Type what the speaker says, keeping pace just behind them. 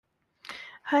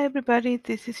Hi, everybody.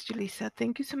 This is Julissa.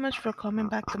 Thank you so much for coming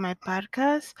back to my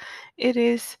podcast. It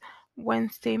is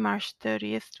Wednesday, March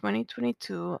 30th,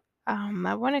 2022.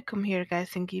 I want to come here,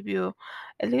 guys, and give you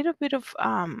a little bit of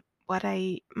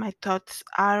my thoughts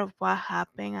are of what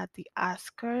happened at the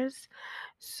Oscars.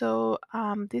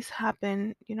 This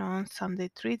happened, on Sunday,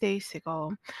 3 days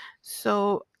ago.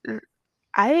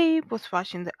 I was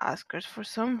watching the Oscars for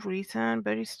some reason,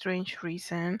 very strange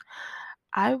reason.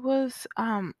 I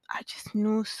just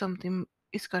knew something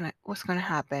is gonna was gonna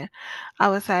happen. I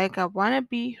was like, I wanna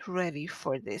be ready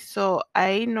for this. So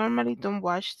I normally don't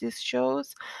watch these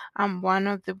shows. I'm one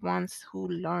of the ones who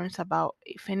learns about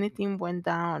if anything went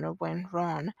down or went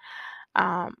wrong.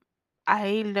 Um,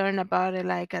 I learned about it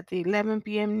like at the 11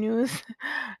 p.m. news,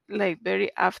 like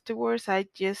very afterwards. I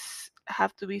just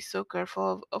have to be so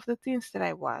careful of the things that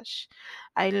I watch.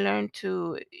 I learned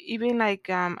to even I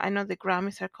know the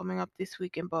Grammys are coming up this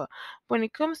weekend, but when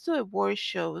it comes to award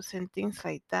shows and things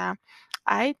like that,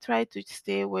 I try to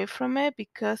stay away from it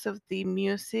because of the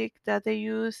music that they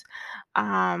use.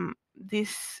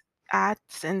 These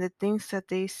ads and the things that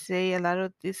they say, a lot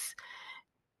of this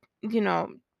you know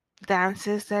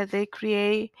dances that they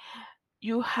create,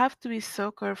 you have to be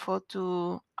so careful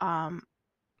to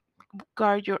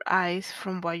guard your eyes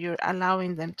from what you're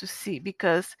allowing them to see,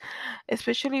 because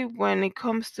especially when it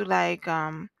comes to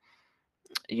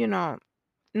you know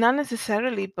not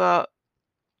necessarily, but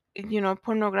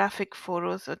pornographic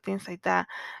photos or things like that,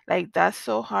 like that's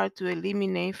so hard to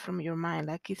eliminate from your mind,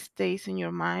 like it stays in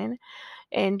your mind,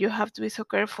 and you have to be so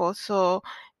careful. So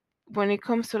when it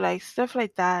comes to like stuff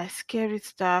like that, scary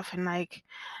stuff, and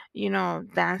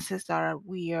dances that are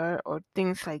weird or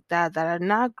things like that that are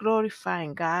not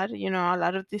glorifying God. A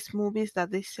lot of these movies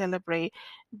that they celebrate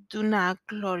do not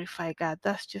glorify God.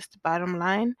 That's just the bottom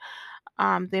line.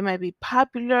 They might be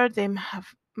popular, they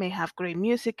may have great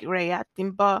music, great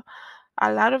acting, but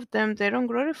a lot of them they don't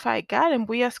glorify God, and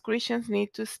we as Christians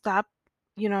need to stop,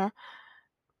 you know,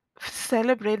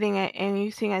 celebrating and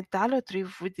using idolatry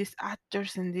with these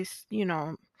actors and these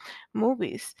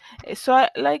movies. So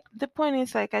like the point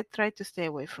is, like, I try to stay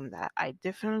away from that. I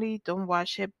definitely don't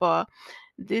watch it, but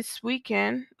this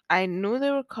weekend I knew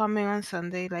they were coming on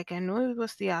Sunday. Like I knew it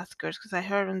was the Oscars because I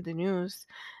heard on the news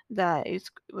that it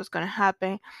was gonna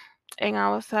happen, and I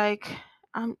was like,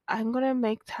 I'm gonna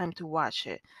make time to watch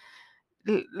it.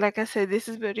 Like I said, this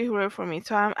is very rare for me.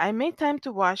 So I made time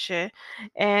to watch it,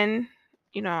 and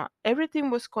everything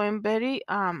was going very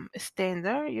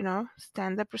standard.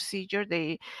 Standard procedure.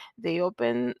 They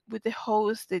open with the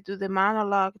host, they do the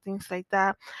monologue, things like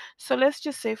that. So let's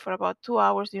just say for about 2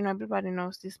 hours. Everybody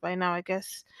knows this by now, I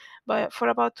guess. But for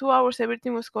about 2 hours,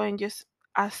 everything was going just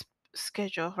as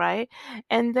scheduled, right?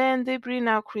 And then they bring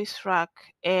out Chris Rock,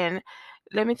 and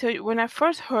let me tell you, when I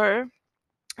first heard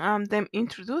them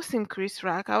introducing Chris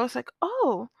Rock, I was like,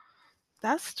 oh,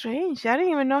 that's strange. I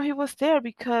didn't even know he was there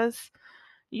because,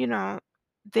 you know,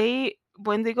 they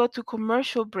when they go to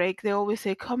commercial break, they always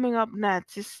say coming up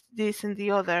next is this and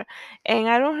the other. And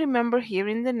I don't remember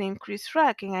hearing the name Chris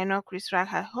Rock. And I know Chris Rock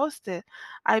had hosted,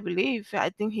 I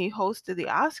think he hosted the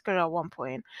Oscar at one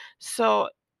point. So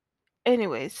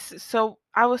anyways, so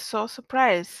I was so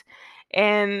surprised,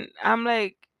 and I'm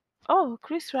like, "Oh,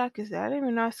 Chris Rock is there? I didn't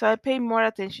even know." So I paid more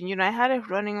attention. I had it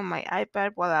running on my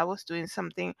iPad while I was doing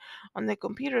something on the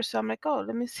computer. So I'm like, "Oh,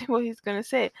 let me see what he's gonna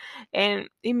say," and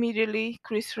immediately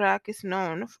Chris Rock is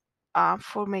known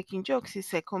for making jokes.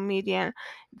 He's a comedian.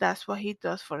 That's what he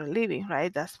does for a living,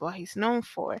 right? That's what he's known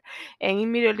for. And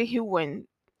immediately he went.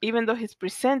 Even though he's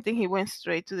presenting, he went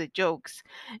straight to the jokes.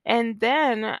 And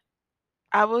then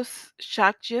I was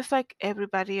shocked, just like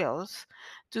everybody else,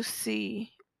 to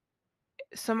see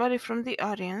somebody from the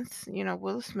audience,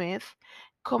 Will Smith,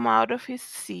 come out of his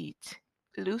seat,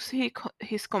 lose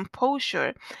his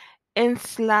composure, and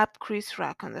slap Chris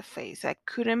Rock on the face. I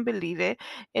couldn't believe it.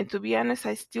 And to be honest,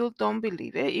 I still don't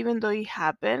believe it, even though it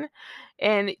happened.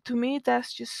 And to me,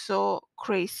 that's just so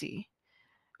crazy.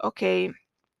 Okay.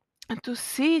 And to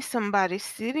see somebody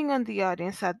sitting on the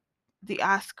audience at the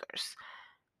Oscars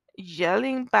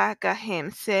yelling back at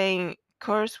him, saying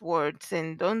curse words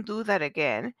and don't do that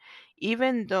again,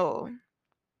 even though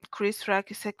Chris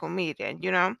Rock is a comedian,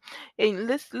 And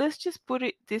let's just put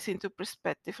this into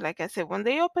perspective. Like I said, when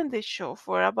they opened the show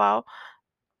for about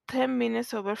 10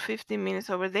 minutes over, 15 minutes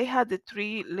over, they had the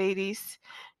three ladies,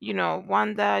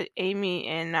 Wanda, Amy,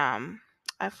 and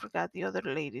I forgot the other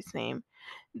lady's name.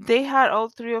 They had all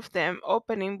three of them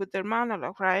opening with their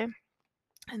monologue, right?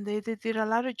 And they did a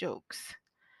lot of jokes.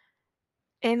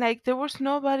 And like there was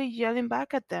nobody yelling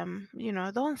back at them,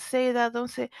 don't say that, don't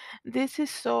say. This is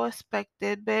so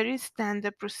expected, very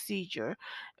standard procedure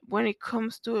when it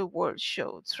comes to award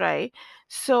shows, right?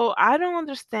 So I don't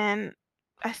understand.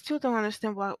 I still don't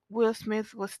understand what Will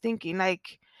Smith was thinking.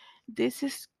 Like, this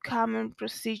is common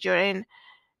procedure, and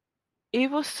it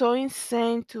was so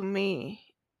insane to me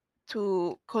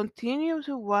to continue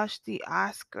to watch the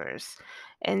Oscars,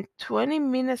 and 20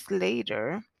 minutes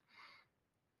later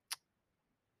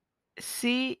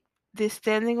see the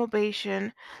standing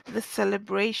ovation, the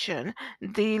celebration,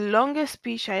 the longest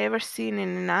speech I ever seen in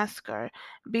an Oscar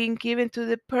being given to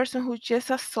the person who just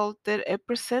assaulted a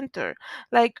presenter.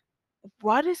 Like,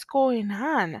 what is going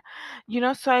on?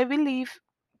 So I believe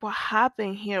what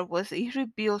happened here was it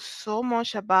revealed so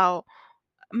much about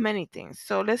many things.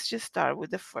 So let's just start with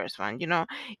the first one.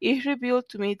 It revealed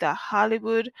to me that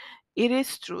Hollywood, it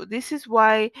is true. This is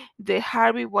why the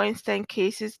Harvey Weinstein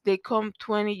cases, they come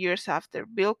 20 years after.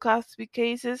 Bill Cosby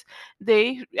cases,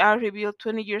 they are revealed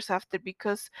 20 years after,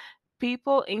 because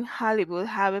people in Hollywood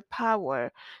have a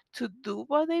power to do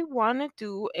what they want to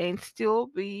do and still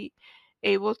be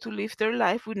able to live their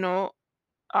life with no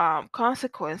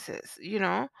consequences.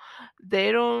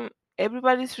 They don't,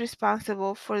 everybody's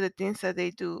responsible for the things that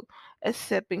they do,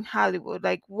 except in Hollywood.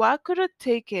 Like, what could have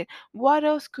taken, what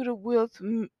else could have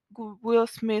Will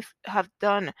Smith have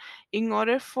done in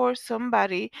order for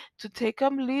somebody to take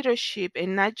up leadership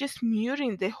and not just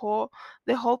muting the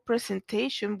whole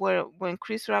presentation where when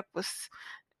Chris Rock was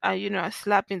a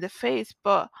slap in the face.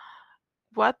 But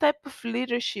what type of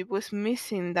leadership was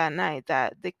missing that night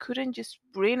that they couldn't just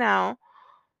bring out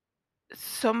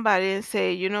somebody and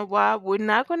say, you know what, we're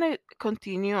not going to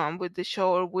continue on with the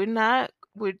show, or we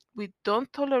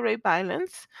don't tolerate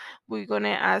violence. We're going to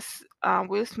ask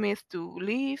Will Smith to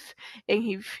leave, and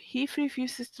if he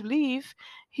refuses to leave,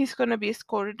 he's going to be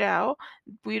escorted out.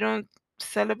 We don't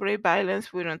celebrate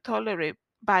violence. We don't tolerate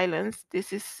violence.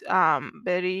 This is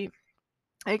very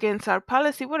against our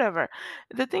policy, whatever.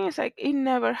 The thing is, like, it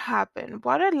never happened.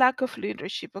 What a lack of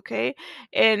leadership, okay?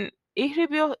 And it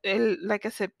revealed, like I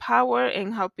said, power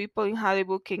and how people in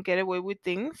Hollywood can get away with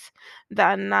things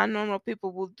that non-normal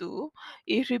people will do.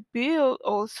 It revealed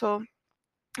also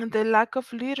the lack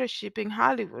of leadership in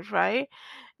Hollywood, right?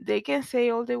 They can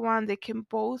say all they want, they can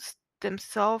boast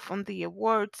themselves on the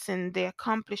awards and the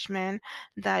accomplishment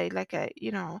that, like,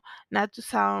 not to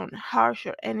sound harsh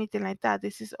or anything like that,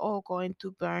 this is all going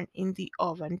to burn in the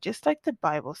oven, just like the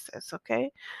Bible says,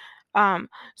 okay?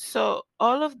 So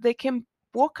all of they can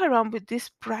walk around with this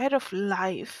pride of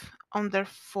life on their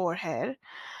forehead,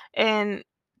 and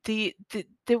the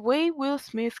way Will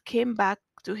Smith came back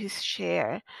to his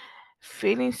chair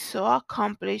feeling so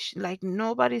accomplished, like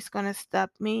nobody's gonna stop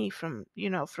me from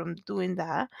doing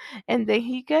that. And then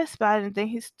he gets back and then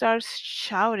he starts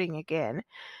shouting again.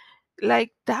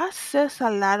 Like, that says a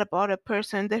lot about a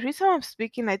person. The reason I'm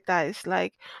speaking like that is,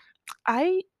 like,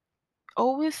 I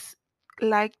always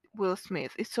liked Will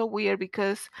Smith. It's so weird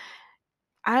because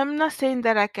I'm not saying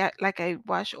that I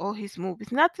watch all his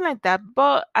movies, nothing like that,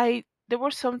 but I there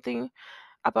was something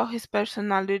about his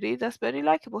personality that's very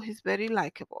likable. He's very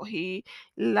likable. He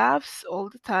laughs all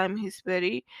the time. He's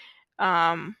very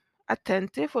um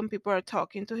attentive when people are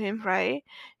talking to him, right?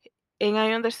 And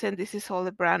I understand this is all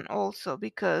a brand also,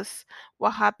 because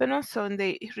what happened on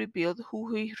Sunday revealed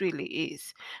who he really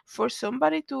is. For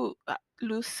somebody to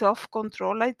lose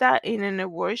self-control like that in an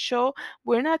award show,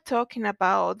 we're not talking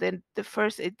about the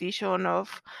first edition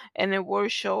of an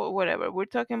award show or whatever. We're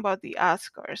talking about the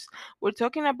Oscars. We're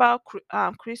talking about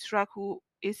Chris Rock, who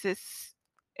is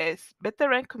a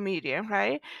veteran comedian,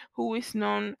 right? Who is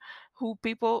known, who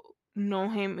people know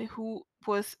him, who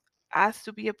was asked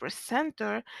to be a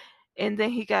presenter, and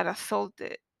then he got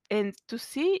assaulted. And to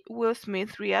see Will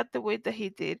Smith react the way that he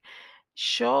did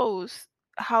shows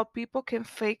how people can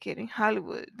fake it in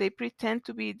Hollywood. They pretend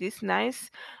to be this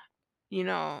nice, you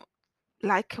know,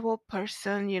 likable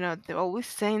person, they're always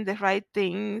saying the right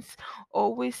things,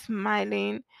 always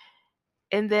smiling,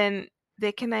 and then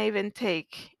they cannot even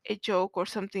take a joke or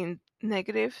something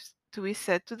negative to be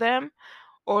said to them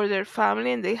or their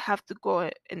family, and they have to go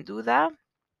and do that.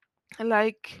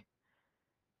 Like,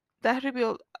 that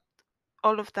revealed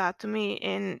all of that to me.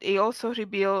 And it also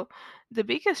revealed the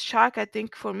biggest shock, I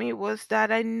think, for me was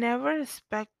that I never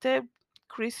expected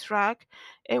Chris Rock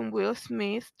and Will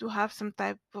Smith to have some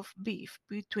type of beef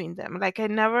between them. Like, I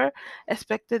never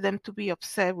expected them to be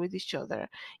upset with each other.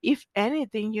 If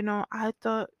anything, I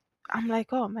thought, I'm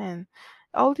like, oh man,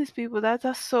 all these people,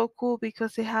 that's so cool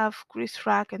because they have Chris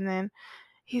Rock, and then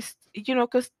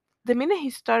because the minute he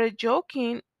started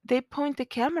joking, they point the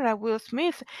camera at Will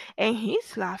Smith, and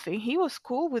he's laughing. He was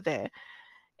cool with it.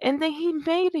 And then he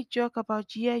made a joke about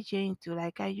G.I. Jane too.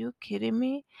 Like, are you kidding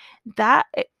me? That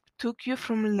took you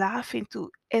from laughing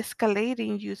to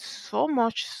escalating you so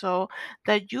much so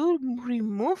that you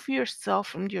remove yourself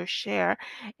from your chair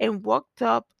and walked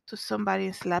up to somebody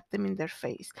and slapped them in their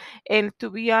face. And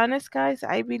to be honest, guys,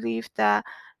 I believe that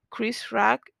Chris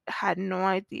Rock had no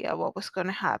idea what was going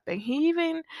to happen. He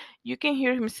even, you can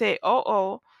hear him say,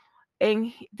 oh,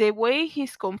 and the way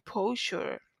his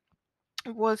composure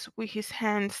was with his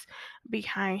hands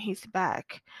behind his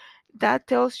back. That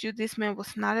tells you this man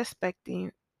was not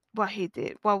expecting what he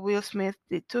did, what Will Smith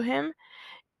did to him.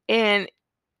 And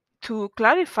to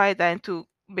clarify that and to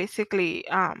basically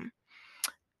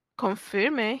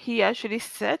confirm it, he actually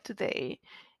said today,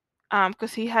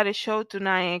 because he had a show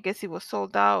tonight. I guess it was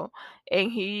sold out, and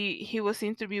he was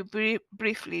interviewed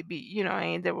briefly,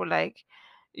 and they were like,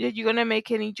 "You gonna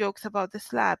make any jokes about the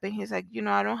slap?" And he's like,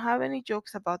 "I don't have any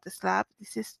jokes about the slap.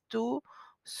 This is too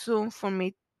soon for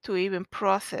me to even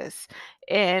process."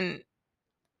 And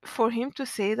for him to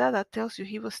say that, that tells you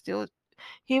he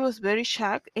was very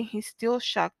shocked, and he's still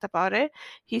shocked about it.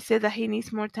 He said that he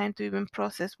needs more time to even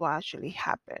process what actually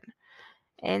happened.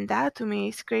 And that to me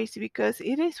is crazy because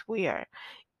it is weird.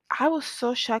 I was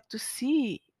so shocked to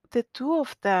see the two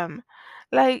of them.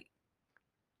 Like,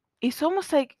 it's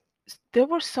almost like there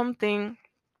was something,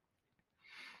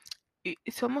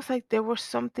 it's almost like there was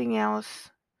something else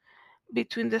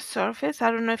between the surface. I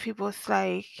don't know if it was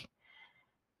like,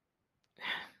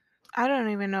 I don't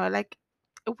even know. Like,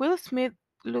 Will Smith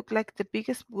looked like the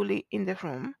biggest bully in the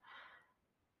room,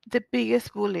 the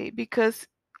biggest bully, because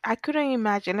I couldn't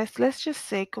imagine. Let's just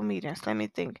say comedians. Let me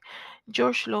think.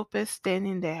 George Lopez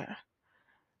standing there.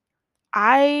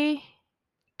 I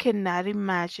cannot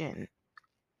imagine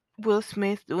Will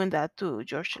Smith doing that to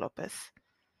George Lopez.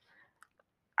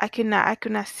 I could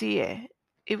not see it.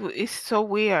 It's so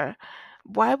weird.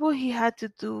 Why would he had to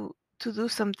do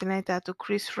something like that to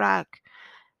Chris Rock?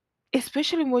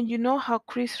 Especially when you know how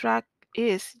Chris Rock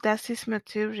is. That's his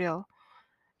material.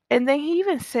 And then he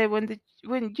even said when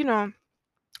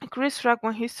Chris Rock,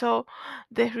 when he saw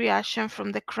the reaction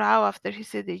from the crowd after he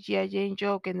said the G.I. Jane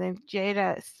joke, and then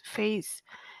Jada's face,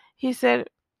 he said,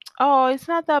 "Oh, it's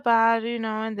not that bad."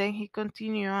 And then he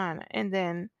continued on, and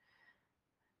then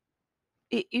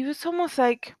it was almost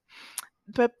like,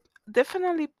 but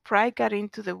definitely pride got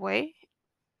into the way.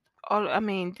 I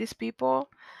mean, these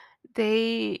people,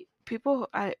 they go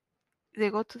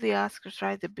to the Oscars,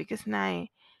 right? The biggest night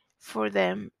for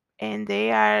them, and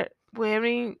they are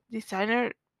wearing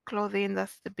designer clothing.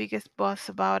 That's the biggest buzz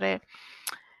about it,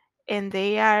 and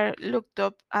they are looked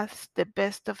up as the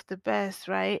best of the best,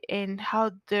 right? And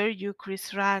how dare you,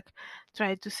 Chris Rock,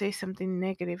 try to say something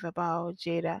negative about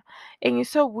Jada? And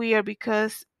it's so weird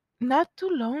because not too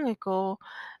long ago,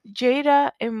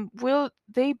 Jada and Will,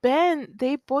 they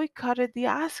boycotted the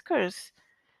Oscars,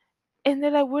 and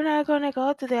they're like, we're not gonna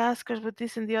go to the Oscars with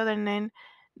this and the other, and then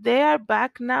they are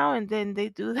back now, and then they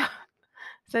do that.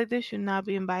 It's like they should not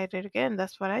be invited again.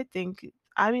 That's what I think.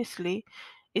 Obviously,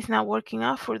 it's not working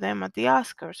out for them at the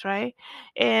Oscars, right?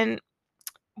 And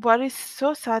what is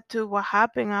so sad too, what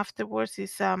happened afterwards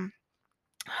is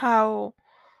how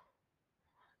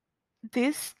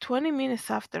this 20 minutes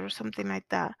after or something like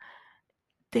that,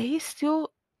 they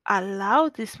still allow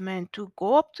this man to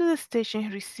go up to the stage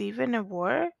and receive an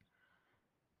award.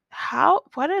 How,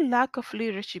 what a lack of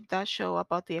leadership that show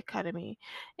about the academy.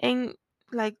 And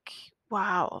like,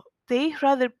 wow, they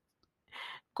rather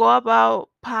go about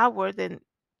power than,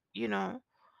 you know,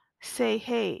 say,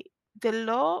 hey, the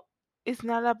law is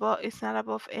not about, it's not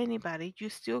above anybody. You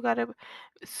still gotta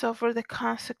suffer the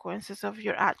consequences of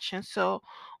your actions. So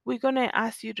we're gonna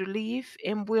ask you to leave,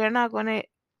 and we're not gonna,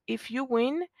 if you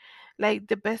win like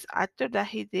the best actor that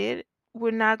he did,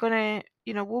 we're not gonna,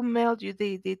 we'll mail you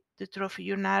the trophy.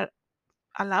 You're not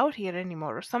allowed here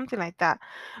anymore, or something like that.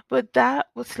 But that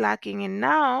was lacking, and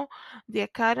now the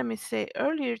academy said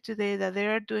earlier today that they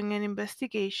are doing an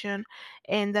investigation,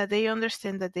 and that they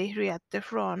understand that they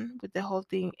reacted wrong with the whole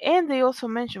thing. And they also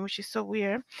mentioned, which is so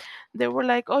weird, they were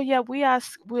like, oh yeah, we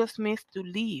asked Will Smith to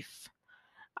leave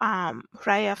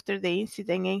right after the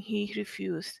incident, and he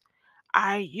refused.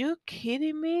 Are you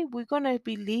kidding me? We're gonna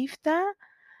believe that?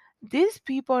 These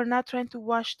people are not trying to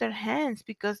wash their hands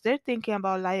because they're thinking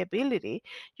about liability.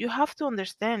 You have to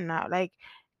understand now, like,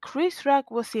 Chris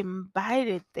Rock was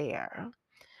invited there.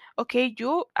 Okay,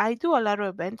 I do a lot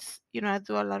of events, I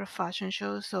do a lot of fashion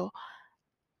shows, so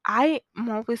I'm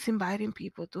always inviting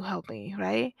people to help me,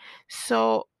 right?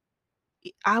 So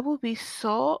I will be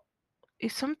so,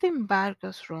 if something bad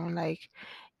goes wrong, like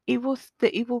it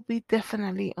will be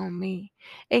definitely on me.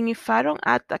 And if I don't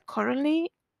act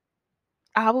accordingly,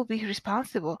 I will be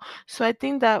responsible. So I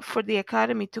think that for the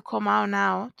academy to come out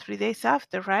now, 3 days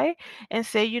after, right, and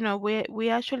say, we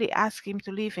actually asked him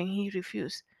to leave and he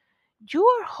refused. You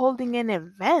are holding an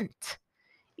event.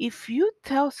 If you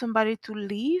tell somebody to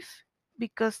leave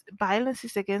because violence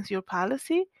is against your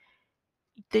policy,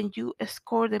 then you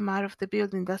escort them out of the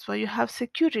building. That's why you have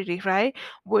security, right?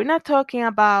 We're not talking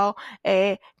about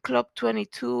a Club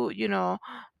 22,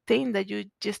 thing that you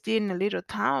just did in a little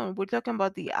town. We're talking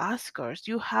about the Oscars.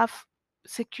 You have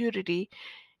security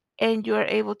and you are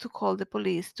able to call the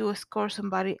police to escort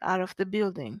somebody out of the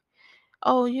building.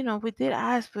 Oh, we did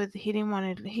ask, but he didn't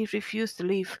want to, he refused to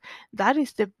leave.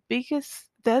 That's the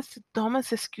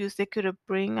dumbest excuse they could have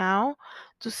bring out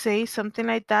to say something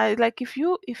like that. Like if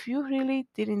you really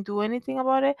didn't do anything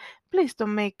about it, please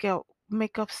don't make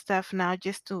up stuff now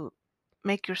just to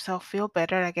make yourself feel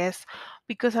better, I guess.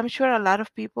 Because I'm sure a lot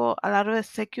of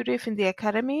executives in the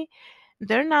academy,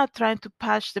 they're now trying to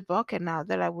patch the bucket now.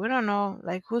 They're like, we don't know,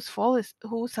 like who's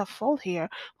at fault here,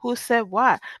 who said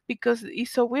what, because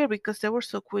it's so weird because they were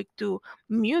so quick to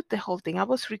mute the whole thing. I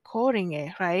was recording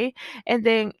it, right? And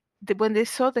then when they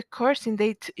saw the cursing,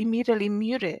 they immediately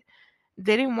muted.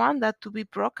 They didn't want that to be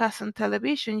broadcast on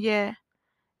television. Yeah,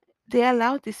 they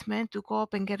allowed this man to go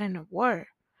up and get an award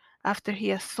after he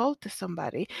assaulted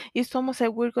somebody. It's almost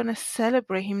like we're gonna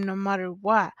celebrate him no matter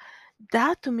what.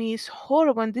 That to me is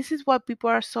horrible, and this is why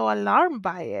people are so alarmed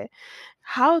by it.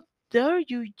 How dare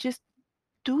you just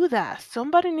do that?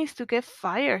 Somebody needs to get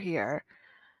fired here.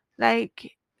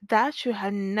 Like that should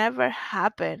have never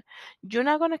happened. You're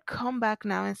not gonna come back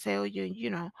now and say,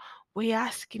 "Oh, we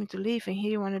asked him to leave and he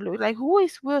didn't want to leave." Like, who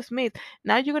is Will Smith?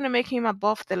 Now you're gonna make him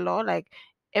above the law? Like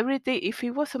everything. If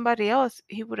he was somebody else,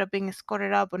 he would have been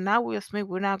escorted out. But now Will Smith,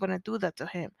 we're not gonna do that to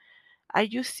him. Are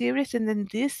you serious? And then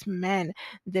this man,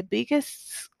 the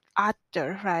biggest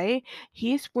actor, right?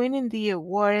 He's winning the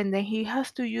award, and then he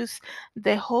has to use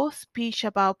the whole speech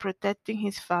about protecting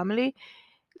his family.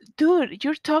 Dude,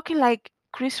 you're talking like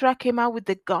Chris Rock came out with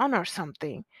the gun or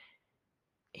something.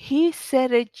 He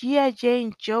said a G.I.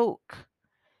 Jane joke.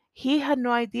 He had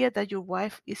no idea that your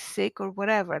wife is sick or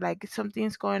whatever, like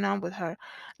something's going on with her.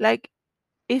 Like,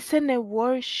 it's an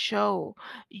award show.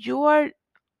 You are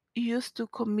used to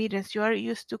comedians, you are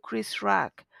used to Chris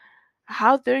Rock.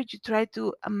 How dare you try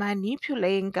to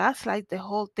manipulate and gaslight the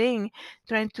whole thing,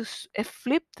 trying to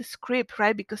flip the script,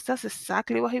 right? Because that's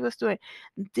exactly what he was doing.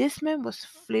 This man was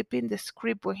flipping the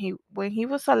script when he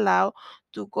was allowed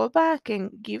to go back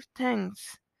and give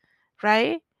thanks,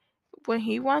 right? When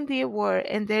he won the award,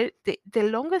 and the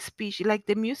longest speech, like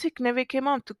the music never came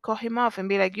on to cut him off and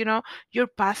be like, you're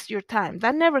past your time.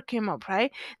 That never came up,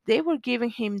 right? They were giving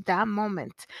him that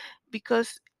moment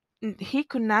because he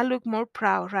could not look more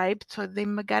proud, right? So they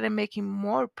gotta make him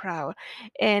more proud,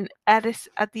 and at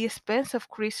the expense of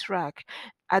Chris Rock.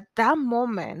 At that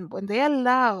moment, when they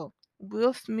allow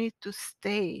Will Smith to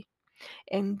stay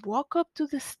and walk up to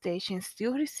the stage and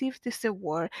still receive this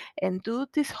award and do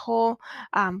this whole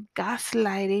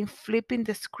gaslighting, flipping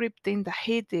the script thing that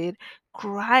he did,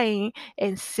 crying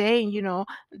and saying,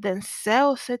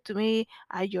 Denzel said to me,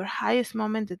 at your highest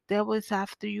moment, the devil is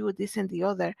after you, this and the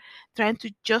other, trying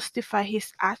to justify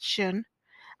his action.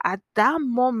 At that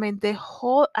moment, the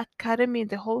whole academy,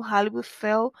 the whole Hollywood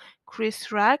felt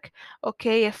Chris Rock,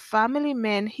 okay, a family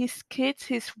man, his kids,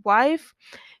 his wife,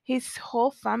 his whole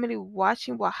family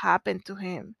watching what happened to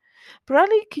him.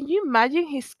 Probably, can you imagine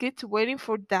his kids waiting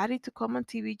for daddy to come on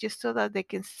TV just so that they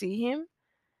can see him?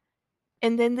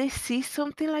 And then they see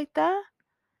something like that?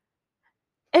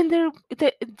 And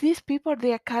these people,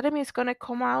 the academy is going to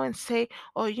come out and say,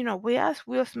 oh, we asked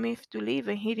Will Smith to leave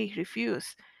and he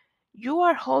refused. You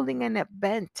are holding an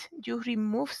event. You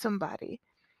remove somebody,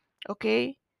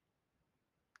 okay?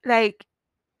 Like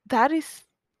that is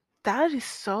that is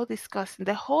so disgusting.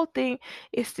 The whole thing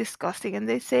is disgusting. And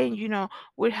they're saying,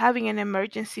 we're having an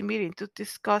emergency meeting to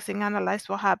discuss and analyze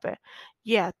what happened.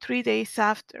 Yeah, 3 days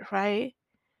after, right?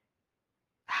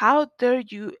 How dare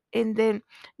you? And then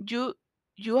you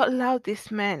you allow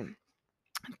this man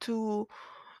to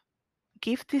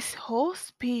give this whole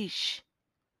speech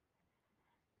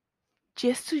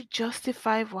just to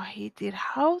justify what he did.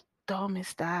 How dumb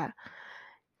is that?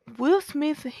 Will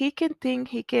Smith, he can think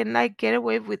he can like get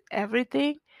away with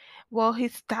everything. Well,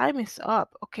 his time is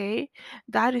up, okay?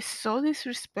 That is so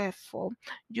disrespectful.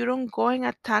 You don't go and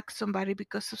attack somebody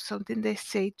because of something they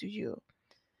say to you,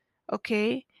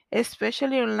 okay?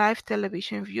 Especially on live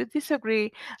television. If you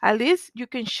disagree, at least you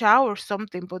can shout or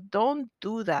something, but don't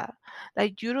do that.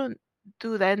 Like, you don't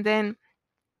do that. And then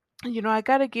I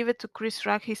gotta give it to Chris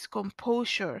Rock, his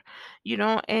composure,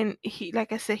 and he,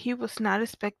 like I said, he was not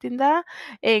expecting that.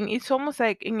 And it's almost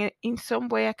like in some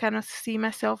way I kind of see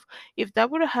myself, if that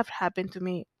would have happened to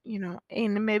me,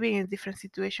 and maybe in a different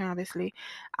situation, obviously.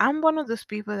 I'm one of those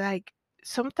people like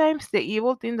sometimes the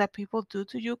evil thing that people do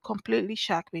to you completely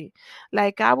shock me.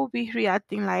 Like I will be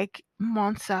reacting like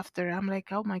months after. I'm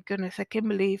like, oh my goodness, I can't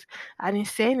believe I didn't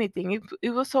say anything.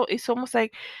 It's almost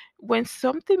like when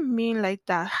something mean like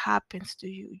that happens to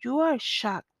you, you are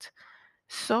shocked,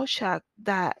 so shocked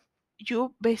that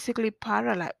you basically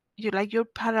paralyzed. You're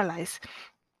paralyzed.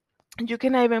 You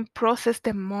cannot even process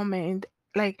the moment,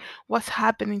 like what's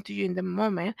happening to you in the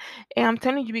moment. And I'm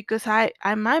telling you because my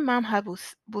mom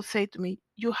would say to me,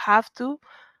 you have to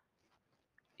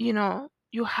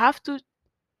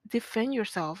defend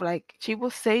yourself. Like she will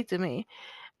say to me,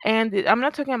 and I'm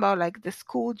not talking about like the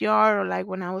schoolyard or like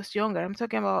when I was younger. I'm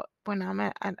talking about when I'm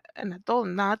an adult,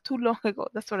 not too long ago.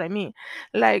 That's what I mean.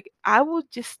 Like I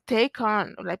would just take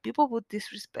on, like people would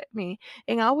disrespect me,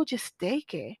 and I would just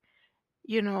take it.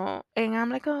 And I'm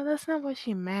like, oh, that's not what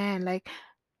she meant. Like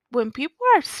when people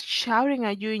are shouting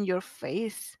at you in your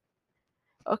face,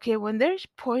 okay, when they're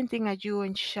pointing at you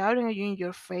and shouting at you in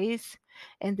your face,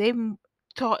 and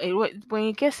talk when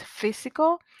it gets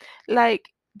physical, like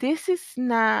this is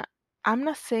not. I'm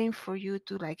not saying for you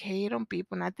to like hate on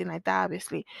people, nothing like that,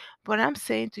 obviously. But I'm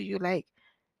saying to you, like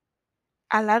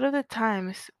a lot of the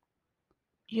times,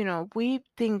 we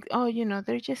think, oh,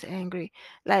 they're just angry.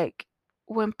 Like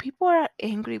when people are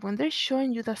angry, when they're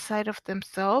showing you the side of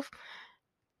themselves,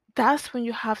 that's when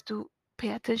you have to pay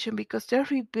attention because they're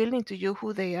revealing to you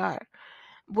who they are.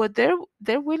 But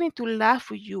they're willing to laugh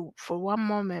with you for one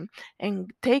moment and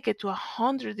take it to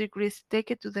 100 degrees, take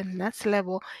it to the next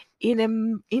level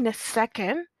in a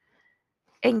second,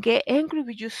 and get angry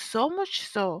with you so much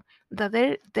so that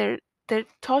they're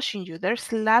touching you, they're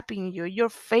slapping you, your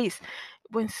face.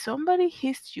 When somebody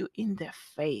hits you in the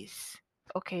face,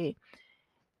 okay,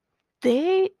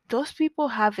 those people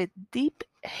have a deep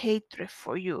hatred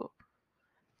for you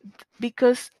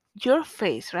because your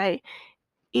face, right?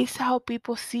 Is how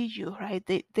people see you, right?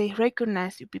 They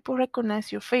recognize you. People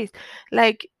recognize your face.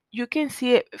 Like you can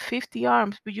see 50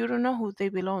 arms, but you don't know who they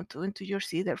belong to until you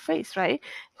see their face, right?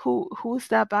 Who's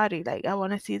that body? Like I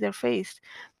want to see their face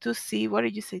to see what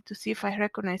did you say? To see if I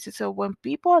recognize it. So when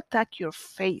people attack your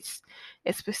face,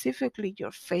 specifically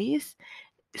your face,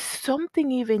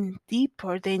 something even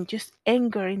deeper than just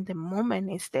anger in the moment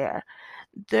is there.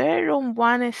 They don't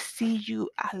want to see you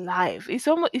alive. It's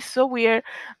so weird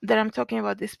that I'm talking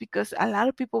about this because a lot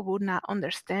of people would not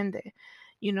understand it.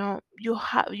 You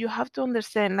have to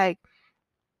understand, like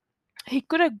he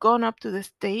could have gone up to the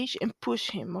stage and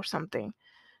pushed him or something,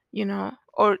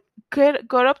 or could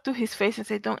got up to his face and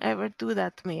say, "Don't ever do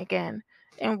that to me again,"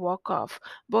 and walk off.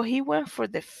 But he went for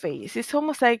the face. It's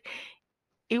almost like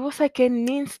it was like an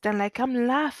instant, like I'm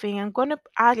laughing, I'm gonna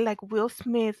act like Will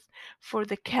Smith for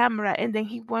the camera, and then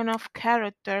he went off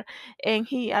character and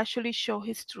he actually showed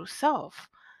his true self.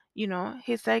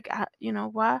 He's like, you know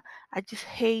what? I just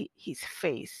hate his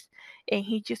face. And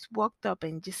he just walked up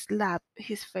and just slapped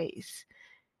his face.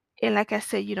 And like I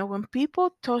said, when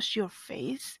people touch your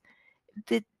face,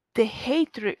 the the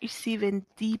hatred is even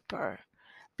deeper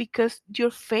because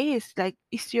your face like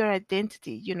is your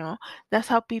identity. That's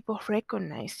how people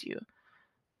recognize you.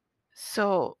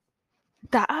 So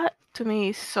that to me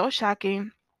is so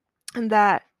shocking, and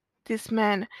that this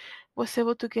man was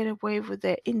able to get away with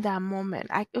it in that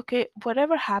moment. Okay,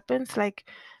 whatever happens, like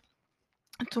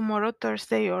tomorrow,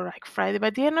 Thursday, or like Friday, by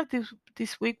the end of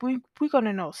this week, we're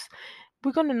gonna know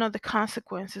the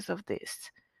consequences of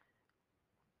this.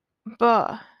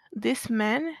 But this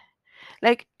man,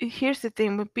 like, here's the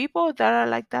thing: when people that are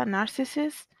like that,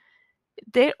 narcissists,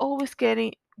 they're always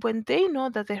getting when they know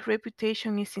that their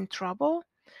reputation is in trouble,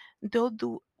 they'll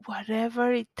do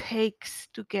whatever it takes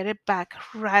to get it back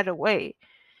right away,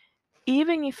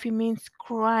 even if it means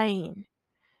crying.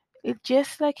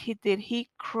 Just like he did, he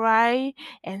cried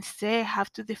and said, "I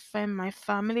have to defend my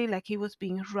family," like he was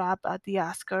being robbed at the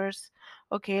Oscars.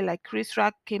 Okay, like Chris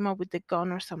Rock came up with the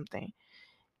gun or something.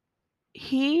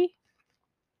 He,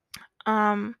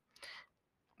 um,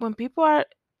 when people are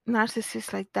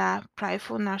narcissists like that,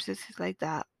 prideful narcissists like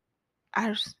that,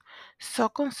 are so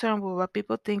concerned with what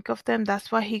people think of them.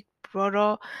 That's why he brought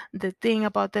up the thing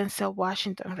about Denzel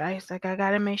Washington, right? It's like I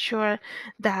gotta make sure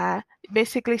that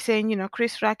basically saying,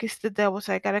 Chris Rock is the devil,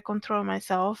 so I gotta control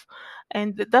myself.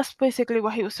 And that's basically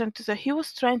what he was trying to say. He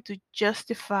was trying to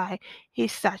justify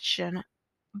his action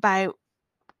by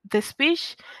the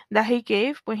speech that he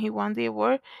gave when he won the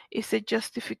award is a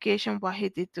justification what he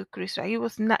did to Chris Rock. It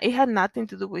was not. It had nothing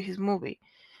to do with his movie.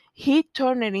 He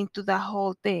turned it into that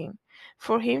whole thing.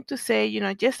 For him to say,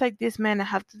 just like this man, I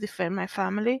have to defend my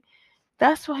family.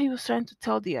 That's what he was trying to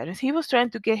tell the audience. He was trying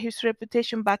to get his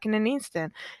reputation back in an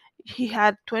instant. He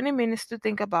had 20 minutes to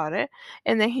think about it,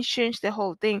 and then he changed the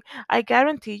whole thing. I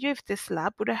guarantee you, if the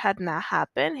slap would have had not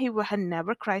happened, he would have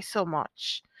never cried so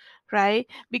much, right?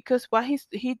 Because what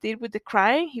he did with the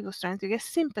crying, he was trying to get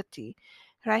sympathy,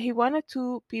 right? He wanted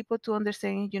people to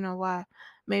understand, what,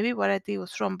 maybe what I did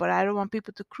was wrong, but I don't want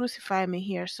people to crucify me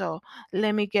here, so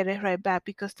let me get it right back,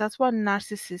 because that's what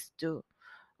narcissists do.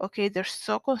 Okay, they're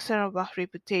so concerned about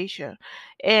reputation.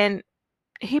 And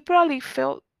he probably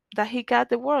felt that he got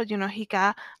the world. He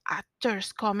got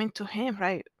actors coming to him,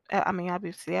 right? I mean,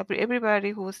 obviously,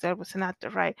 everybody who was there was an actor,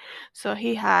 right? So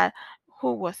he had,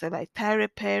 who was it, like Tyler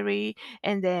Perry,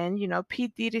 and then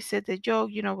Pete Diddy said the joke.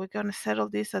 We're gonna settle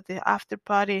this at the after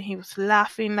party, and he was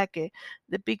laughing like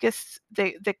the biggest,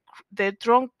 the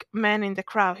drunk man in the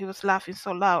crowd. He was laughing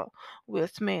so loud. Will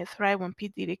Smith, right, when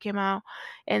Pete Diddy came out,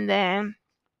 and then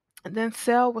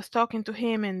Sel was talking to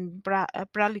him, and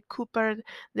Bradley Cooper,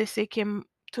 they say, came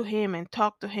to him and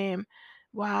talked to him.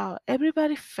 Wow,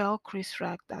 everybody felt Chris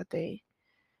Rock that day.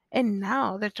 And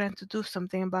now they're trying to do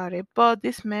something about it. But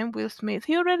this man, Will Smith,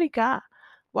 he already got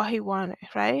what he wanted,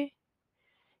 right?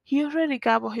 He already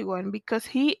got what he wanted because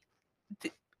th-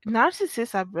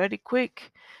 narcissists are very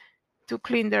quick to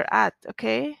clean their act,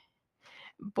 okay?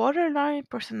 Borderline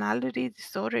personality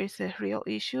disorder is a real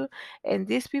issue, and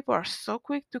these people are so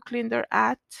quick to clean their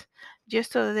act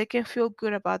just so that they can feel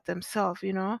good about themselves,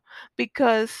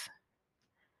 Because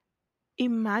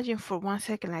imagine for 1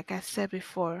 second, like I said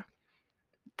before,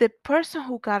 the person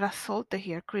who got assaulted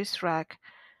here, Chris Rock,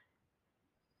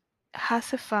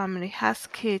 has a family, has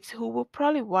kids who were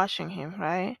probably watching him,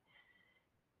 right?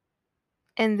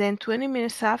 And then 20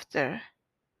 minutes after,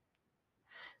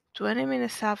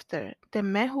 the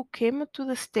man who came up to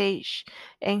the stage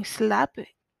and slapped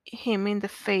him in the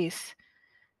face,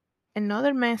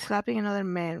 another man slapping another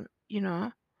man,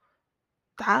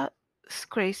 that's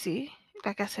crazy.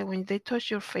 Like I said, when they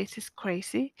touch your face, it's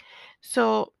crazy.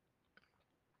 So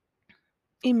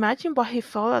imagine what he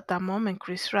felt at that moment,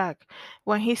 Chris Rock,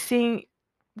 when he seen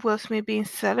Will Smith being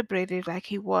celebrated like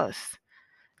he was,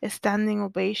 a standing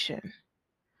ovation.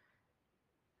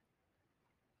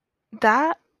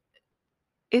 That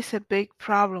is a big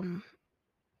problem.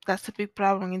 That's a big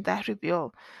problem, in that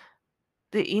reveal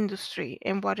the industry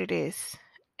and what it is.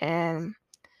 And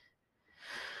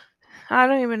I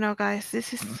don't even know, guys.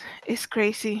 This is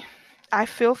crazy. I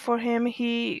feel for him.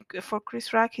 For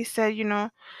Chris Rock, he said,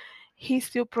 he's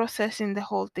still processing the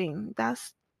whole thing.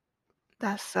 That's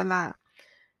a lot.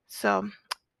 So,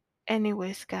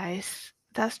 anyways, guys,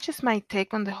 that's just my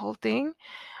take on the whole thing.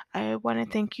 I want to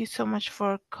thank you so much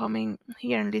for coming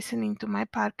here and listening to my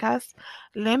podcast.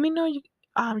 Let me know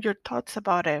your thoughts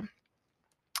about it.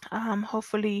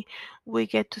 Hopefully, we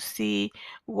get to see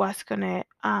what's gonna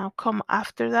come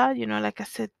after that. Like I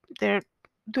said, they're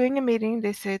doing a meeting.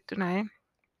 They said tonight,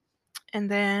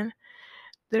 and then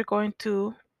they're going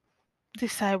to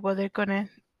decide what they're gonna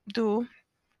do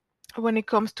when it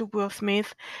comes to Will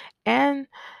Smith and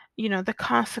the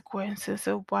consequences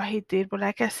of what he did. But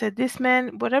like I said, this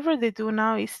man, whatever they do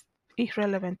now is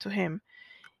irrelevant to him.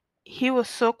 He was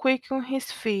so quick on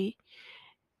his feet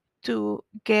to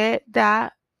get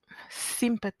that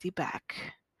sympathy back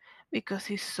because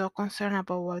he's so concerned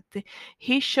about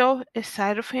he showed a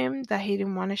side of him that he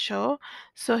didn't want to show.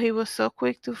 So he was so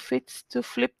quick to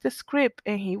flip the script,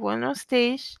 and he went on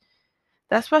stage.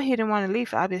 That's why he didn't want to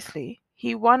leave, obviously.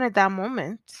 He wanted that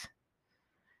moment.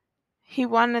 He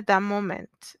wanted that moment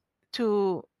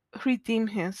to redeem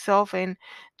himself and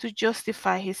to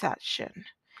justify his action.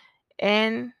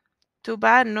 And too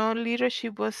bad no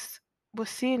leadership was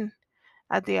seen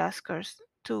at the Oscars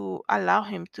to allow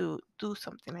him to do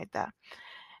something like that.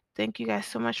 Thank you guys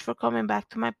so much for coming back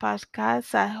to my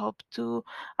podcast. I hope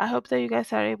that you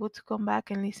guys are able to come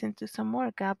back and listen to some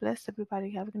more. God bless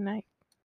everybody. Have a good night.